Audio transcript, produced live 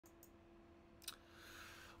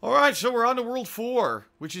Alright, so we're on to World 4,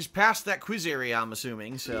 which is past that quiz area, I'm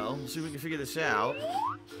assuming, so we'll see if we can figure this out.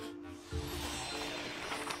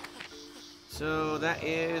 So that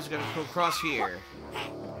is gonna go across here.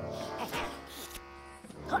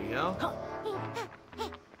 There we go.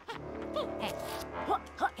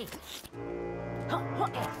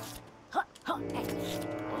 Oh,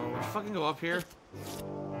 we fucking go up here.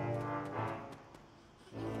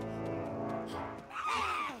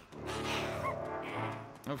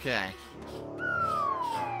 Okay.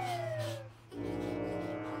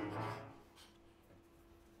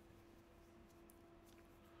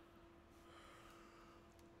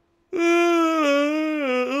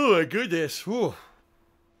 Oh my goodness. Whew.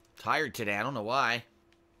 Tired today. I don't know why.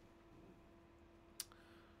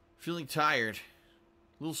 Feeling tired.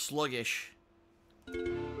 A little sluggish.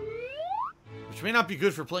 Which may not be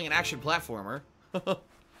good for playing an action platformer.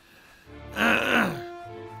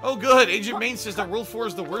 Oh good, Agent Main says that World 4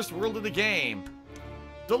 is the worst world in the game.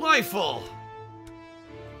 Delightful!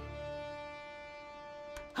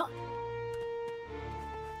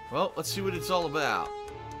 Well, let's see what it's all about.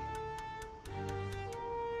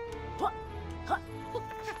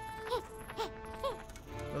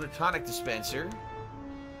 Another tonic dispenser.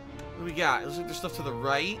 What do we got? It looks like there's stuff to the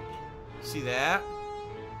right. See that?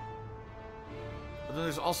 But then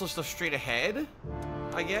there's also stuff straight ahead,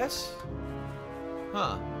 I guess?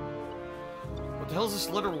 Huh. What the hell is this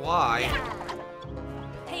letter Y?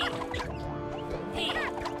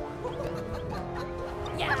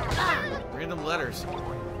 Random letters.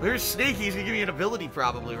 There's Snakey. He's gonna give me an ability,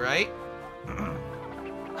 probably, right?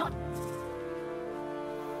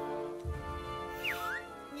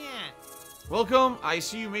 Welcome. I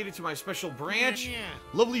see you made it to my special branch.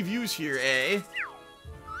 Lovely views here, eh?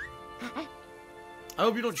 I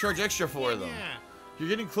hope you don't charge extra for them. You're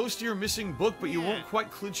getting close to your missing book, but you won't quite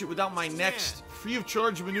clinch it without my next free of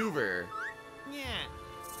charge maneuver.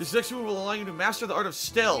 This next move will allow you to master the art of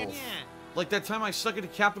stealth. Like that time I stuck into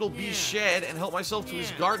Capital B's shed and helped myself to his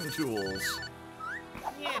garden tools.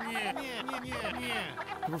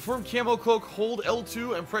 To perform camo cloak, hold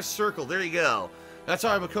L2 and press circle. There you go. That's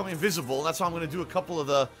how I become invisible. That's how I'm going to do a couple of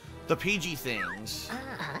the PG things.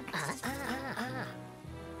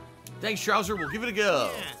 Thanks, Trouser. We'll give it a go.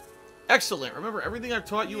 Excellent. Remember everything I've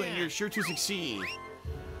taught you and you're sure to succeed.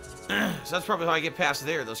 So that's probably how I get past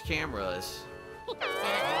there, those cameras.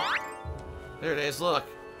 There it is, look.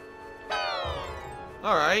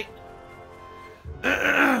 Alright.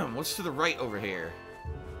 What's to the right over here?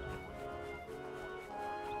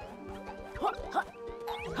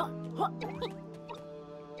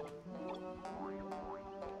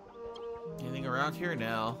 Anything around here?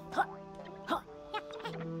 No.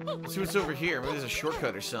 Let's see what's over here. Maybe there's a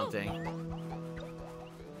shortcut or something.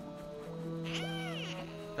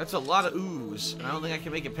 That's a lot of ooze, and I don't think I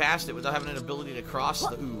can make it past it without having an ability to cross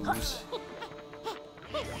the ooze.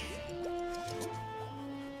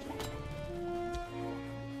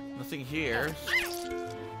 Nothing here.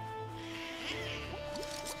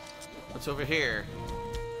 What's over here?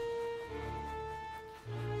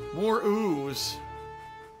 More ooze.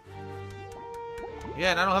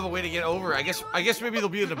 Yeah, and I don't have a way to get over. I guess maybe there'll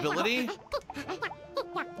be an ability.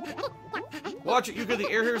 Watch it, Yooka. The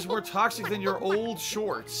air here is more toxic than your old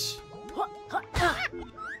shorts.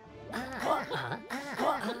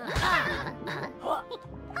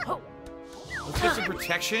 Let's get some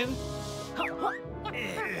protection. I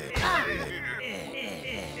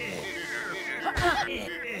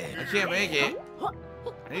can't make it.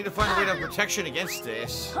 I need to find a way to have protection against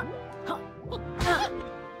this.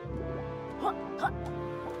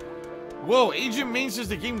 Whoa, Agent Main says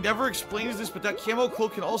the game never explains this, but that camo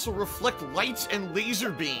cloak can also reflect lights and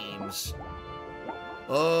laser beams.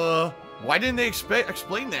 Why didn't they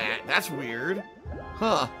explain that? That's weird.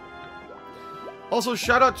 Huh. Also,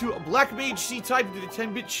 shout out to Black Mage C-Type who did a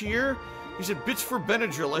 10-bit cheer. He said, bits for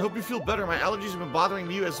Benadryl. I hope you feel better. My allergies have been bothering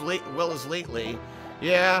me as lately.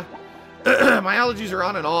 Yeah. My allergies are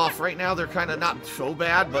on and off. Right now, they're kind of not so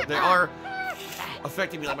bad, but they are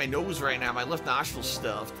affecting me like my nose right now. My left nostril's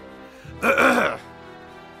stuffed.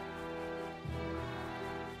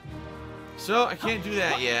 So, I can't do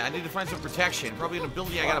that yet. I need to find some protection. Probably an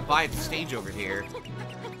ability I gotta buy at the stage over here.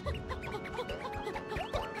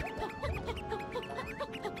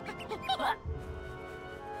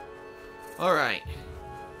 Alright.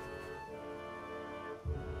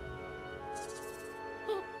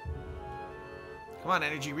 Come on,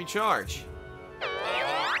 energy, recharge.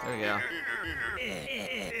 There we go.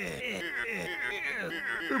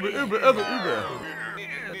 Uber.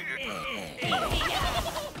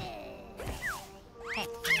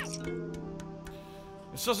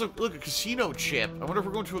 This also look a casino chip. I wonder if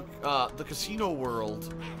we're going to the casino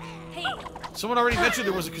world. Someone already mentioned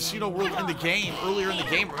there was a casino world in the game earlier in the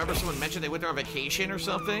game. Remember, someone mentioned they went there on vacation or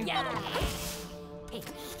something.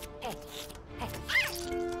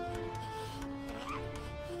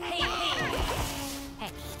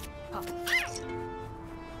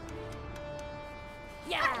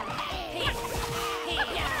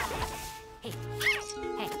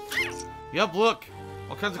 Yep, look.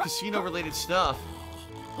 All kinds of casino-related stuff.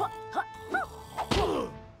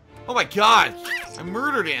 Oh my god! I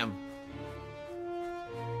murdered him!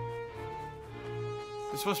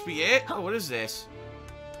 This must be it? Oh, what is this?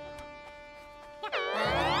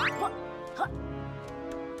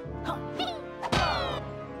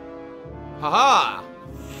 Haha!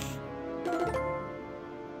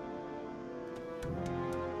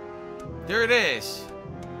 There it is.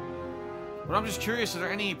 But I'm just curious, are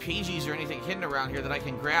there any pages or anything hidden around here that I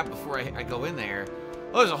can grab before I go in there?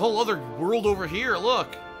 Oh, there's a whole other world over here,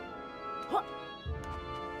 look!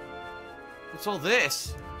 What's all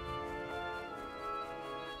this?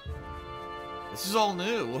 This is all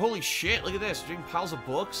new. Well, holy shit, look at this. Doing piles of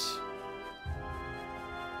books.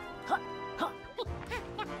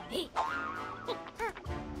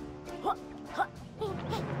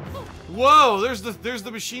 Whoa, there's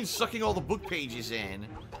the machine sucking all the book pages in.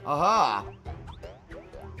 Aha.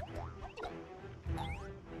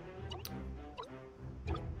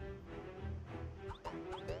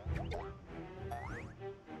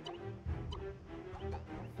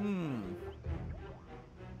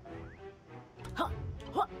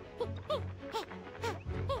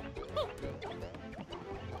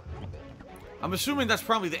 I'm assuming that's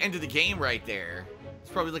probably the end of the game right there.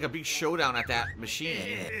 It's probably like a big showdown at that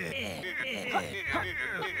machine.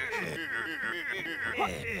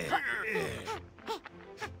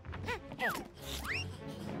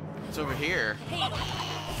 It's over here.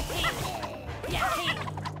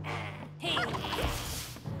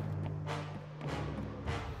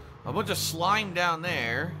 A bunch of slime down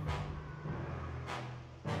there.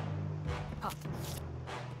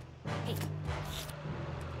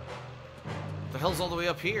 What the hell's all the way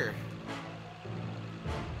up here?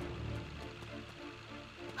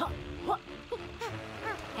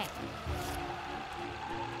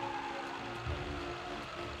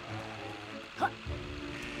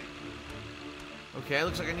 Okay,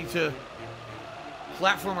 looks like I need to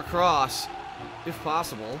platform across, if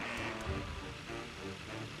possible.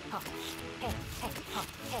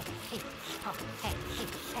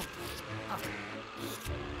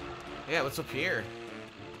 Yeah, what's up here?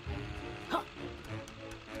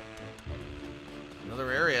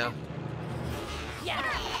 Another area.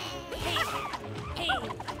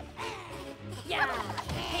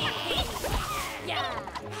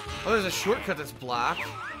 Oh, there's a shortcut that's blocked.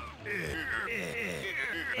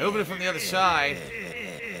 I open it from the other side.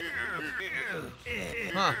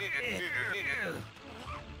 Huh.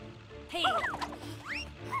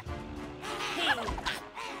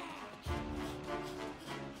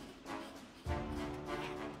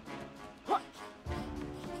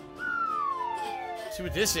 See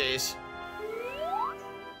what this is.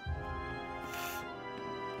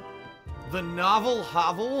 The novel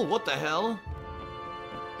hovel? What the hell?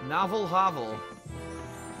 Novel hovel.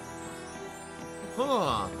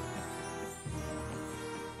 Huh.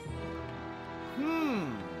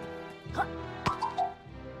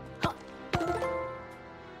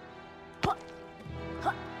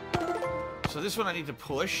 So this one I need to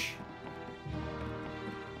push.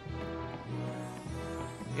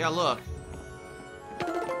 Yeah, look.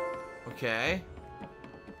 Okay.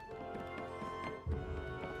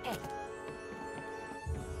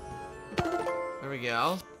 There we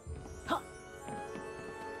go.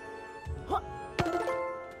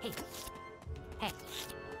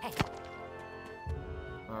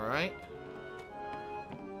 All right.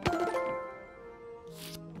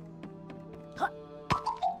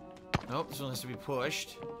 Nope, this one has to be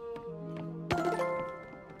pushed.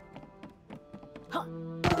 All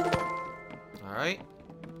right.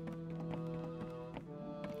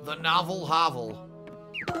 The novel hovel.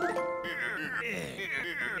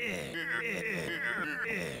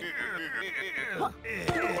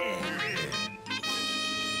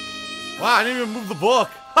 Wow, I didn't even move the book.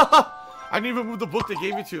 I didn't even move the book that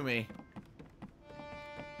gave it to me.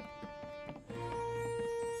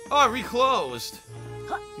 Oh, it reclosed.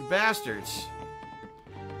 You bastards.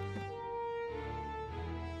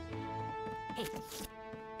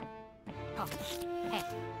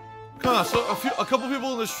 Huh, so a couple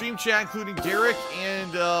people in the stream chat, including Derek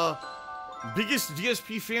and biggest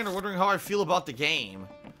DSP fan, are wondering how I feel about the game.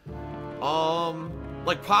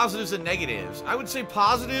 like positives and negatives. I would say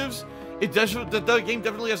positives. The game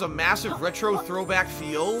definitely has a massive retro throwback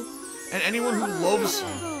feel, and anyone who loves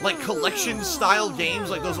like collection-style games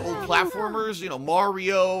like those old platformers, you know,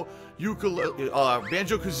 Mario,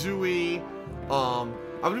 Banjo-Kazooie.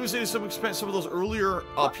 I would even say to some extent some of those earlier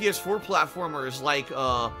PS4 platformers like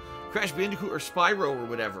Crash Bandicoot or Spyro or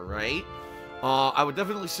whatever, right? I would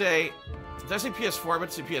definitely say, did I say PS4? I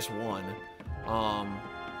meant to say PS1.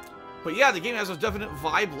 But yeah, the game has a definite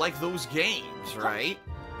vibe like those games, right?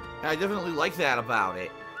 And I definitely like that about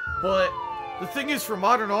it. But the thing is, for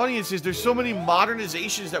modern audiences, there's so many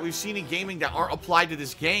modernizations that we've seen in gaming that aren't applied to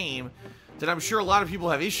this game that I'm sure a lot of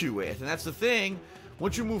people have issue with. And that's the thing.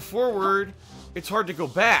 Once you move forward, it's hard to go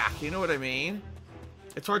back. You know what I mean?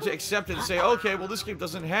 It's hard to accept it and say, okay, well, this game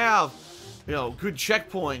doesn't have, you know, good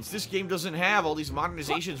checkpoints. This game doesn't have all these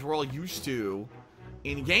modernizations we're all used to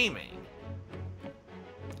in gaming.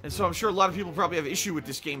 And so I'm sure a lot of people probably have issue with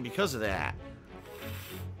this game because of that.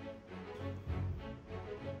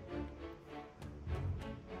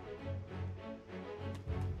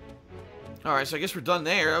 Alright, so I guess we're done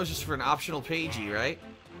there. That was just for an optional pagey, right?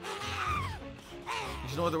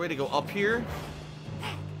 There's no other way to go up here?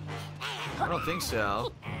 I don't think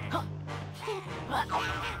so.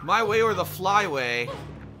 My way or the flyway?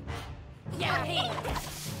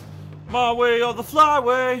 My way or the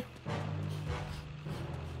flyway?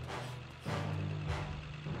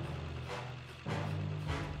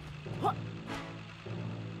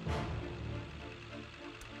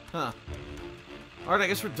 Huh. Alright, I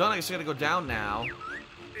guess we're done. I guess I gotta go down now.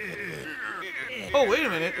 Oh, wait a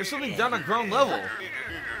minute. There's something down on ground level.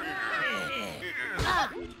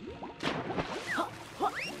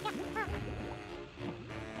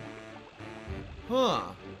 Huh.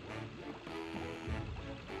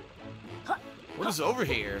 What is over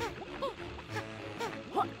here?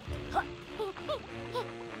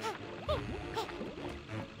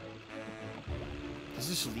 Does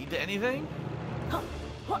this lead to anything?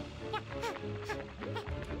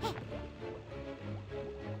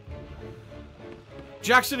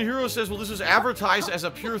 Jackson Hero says, well, this was advertised as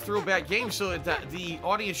a pure throwback game so that the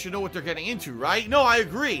audience should know what they're getting into, right? No, I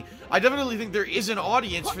agree. I definitely think there is an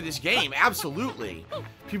audience for this game. Absolutely.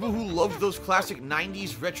 People who loved those classic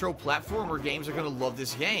 90s retro platformer games are going to love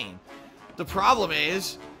this game. The problem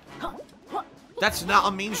is, that's not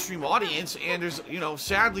a mainstream audience, and there's, you know,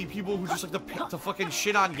 sadly, people who just like to fucking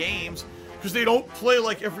shit on games because they don't play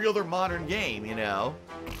like every other modern game, you know?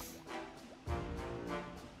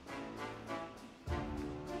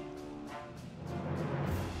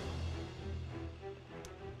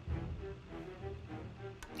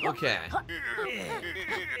 Okay.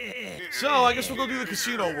 So, I guess we'll go do the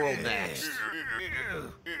casino world next.